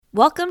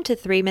Welcome to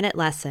 3-Minute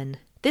Lesson.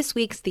 This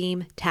week's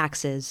theme,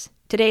 taxes.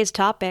 Today's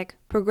topic,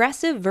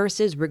 progressive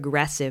versus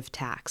regressive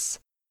tax.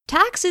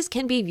 Taxes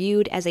can be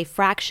viewed as a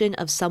fraction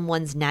of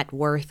someone's net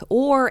worth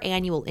or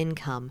annual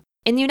income.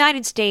 In the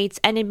United States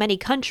and in many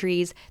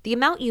countries, the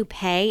amount you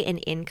pay in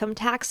income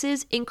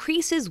taxes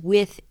increases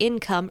with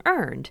income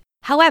earned.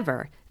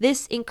 However,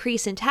 this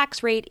increase in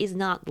tax rate is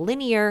not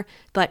linear,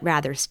 but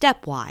rather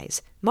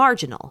stepwise,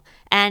 marginal,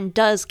 and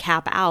does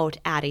cap out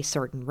at a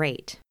certain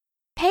rate.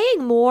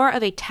 Paying more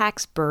of a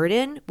tax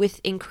burden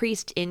with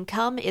increased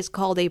income is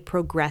called a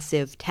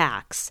progressive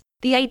tax.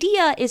 The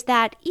idea is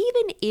that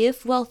even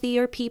if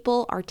wealthier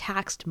people are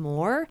taxed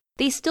more,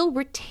 they still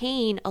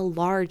retain a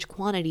large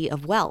quantity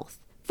of wealth.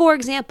 For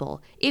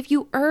example, if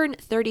you earn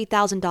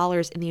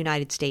 $30,000 in the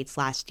United States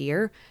last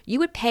year, you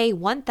would pay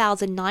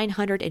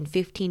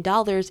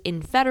 $1,915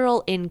 in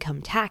federal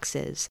income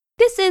taxes.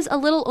 This is a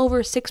little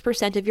over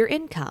 6% of your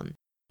income.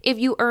 If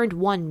you earned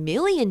 $1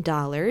 million,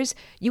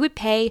 you would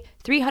pay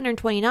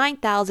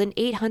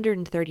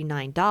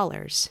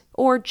 $329,839,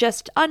 or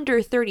just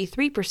under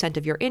 33%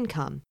 of your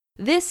income.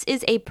 This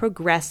is a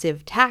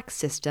progressive tax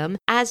system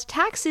as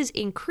taxes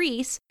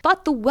increase,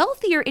 but the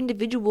wealthier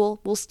individual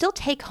will still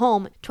take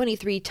home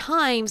 23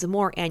 times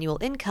more annual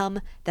income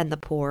than the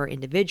poorer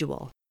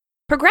individual.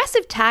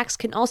 Progressive tax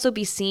can also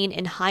be seen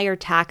in higher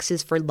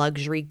taxes for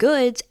luxury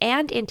goods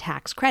and in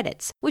tax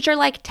credits, which are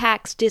like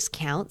tax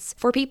discounts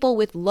for people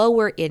with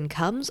lower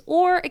incomes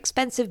or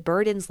expensive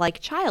burdens like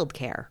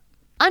childcare.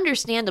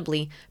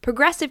 Understandably,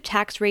 progressive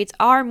tax rates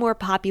are more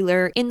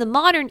popular in the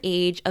modern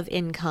age of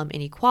income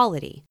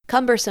inequality.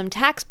 Cumbersome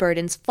tax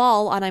burdens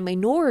fall on a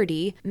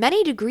minority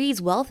many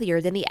degrees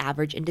wealthier than the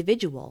average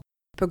individual.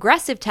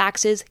 Progressive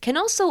taxes can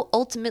also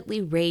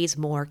ultimately raise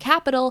more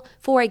capital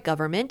for a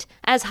government,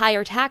 as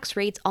higher tax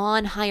rates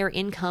on higher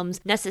incomes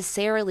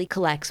necessarily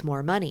collects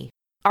more money.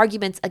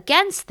 Arguments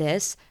against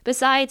this,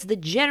 besides the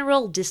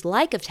general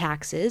dislike of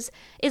taxes,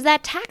 is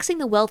that taxing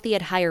the wealthy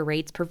at higher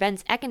rates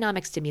prevents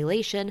economic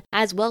stimulation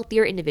as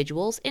wealthier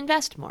individuals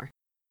invest more.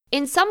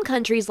 In some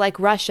countries like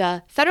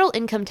Russia, federal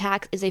income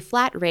tax is a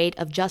flat rate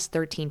of just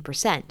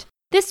 13%.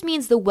 This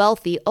means the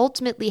wealthy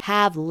ultimately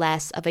have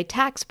less of a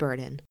tax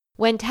burden.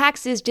 When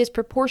taxes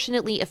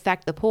disproportionately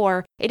affect the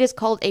poor, it is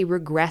called a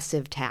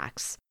regressive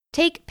tax.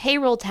 Take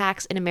payroll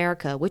tax in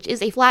America, which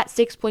is a flat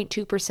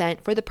 6.2%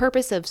 for the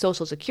purpose of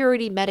Social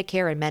Security,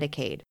 Medicare, and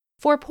Medicaid.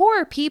 For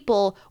poorer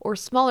people or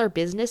smaller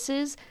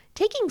businesses,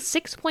 taking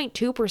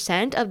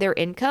 6.2% of their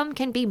income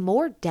can be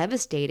more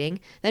devastating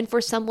than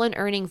for someone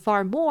earning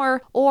far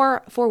more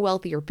or for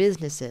wealthier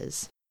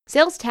businesses.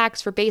 Sales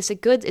tax for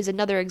basic goods is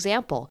another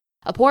example.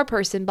 A poor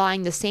person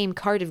buying the same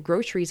cart of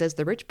groceries as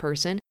the rich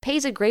person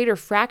pays a greater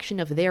fraction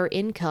of their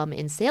income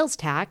in sales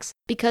tax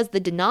because the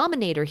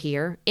denominator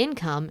here,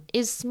 income,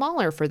 is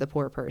smaller for the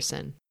poor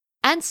person.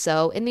 And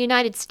so, in the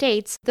United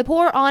States, the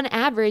poor on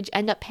average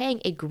end up paying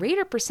a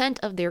greater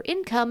percent of their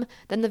income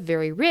than the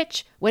very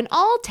rich when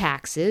all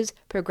taxes,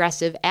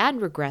 progressive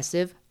and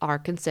regressive, are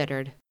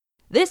considered.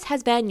 This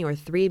has been your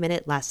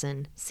 3-Minute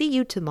Lesson. See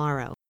you tomorrow.